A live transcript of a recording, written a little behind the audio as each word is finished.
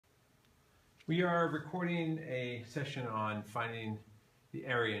We are recording a session on finding the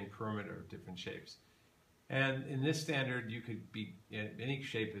area and perimeter of different shapes. And in this standard, you could be, any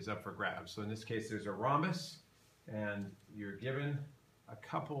shape is up for grabs. So in this case, there's a rhombus, and you're given a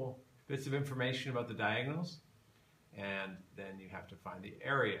couple bits of information about the diagonals, and then you have to find the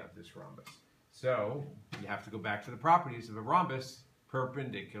area of this rhombus. So you have to go back to the properties of a rhombus,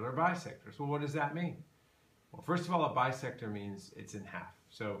 perpendicular bisector. So what does that mean? Well, first of all, a bisector means it's in half.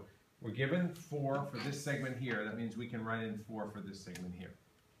 So we're given 4 for this segment here. That means we can write in 4 for this segment here.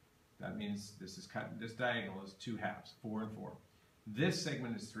 That means this diagonal is 2 halves, 4 and 4. This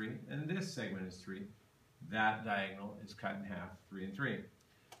segment is 3, and this segment is 3. That diagonal is cut in half, 3 and 3.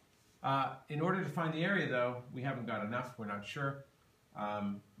 In order to find the area, though, we haven't got enough. We're not sure.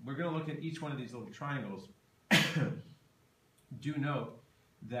 We're going to look at each one of these little triangles. Do note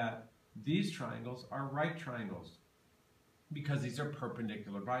that these triangles are right triangles, because these are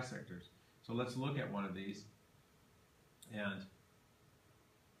perpendicular bisectors. So let's look at one of these and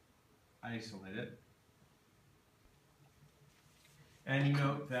isolate it. And you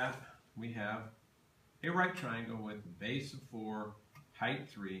note that we have a right triangle with a base of 4, height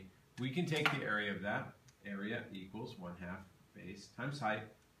 3. We can take the area of that. Area equals 1/2 base times height.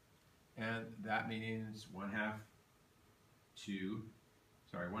 And that means 1/2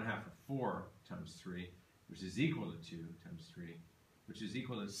 of 4 times 3, which is equal to 2 times 3, which is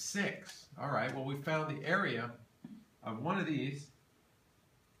equal to 6. All right, well, we found the area of one of these,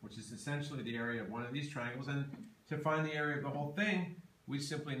 which is essentially the area of one of these triangles. And to find the area of the whole thing, we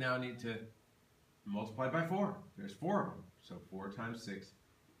simply now need to multiply by 4. There's 4 of them. So 4 times 6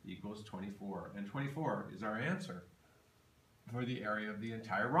 equals 24. And 24 is our answer for the area of the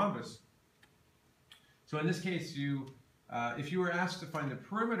entire rhombus. So in this case, if you were asked to find the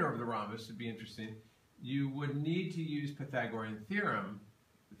perimeter of the rhombus, it'd be interesting. You would need to use Pythagorean theorem,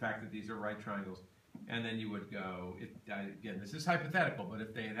 the fact that these are right triangles, and then you would go, again, this is hypothetical, but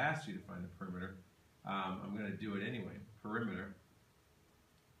if they had asked you to find the perimeter, I'm going to do it anyway, perimeter,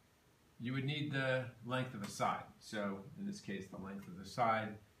 you would need the length of a side. So in this case, the length of the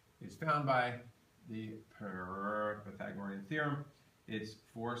side is found by the Pythagorean theorem. It's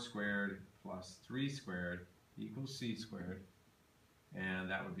 4 squared plus 3 squared equals c squared. And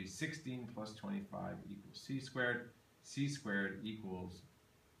that would be 16 plus 25 equals c squared. C squared equals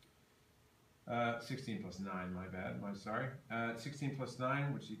 16 plus 9, my bad, I'm sorry. 16 plus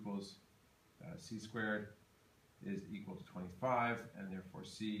 9, which equals c squared, is equal to 25, and therefore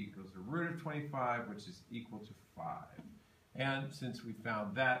c equals the root of 25, which is equal to 5. And since we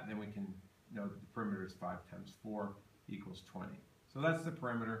found that, then we can know that the perimeter is 5 times 4 equals 20. So that's the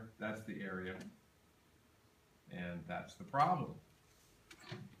perimeter, that's the area, and that's the problem.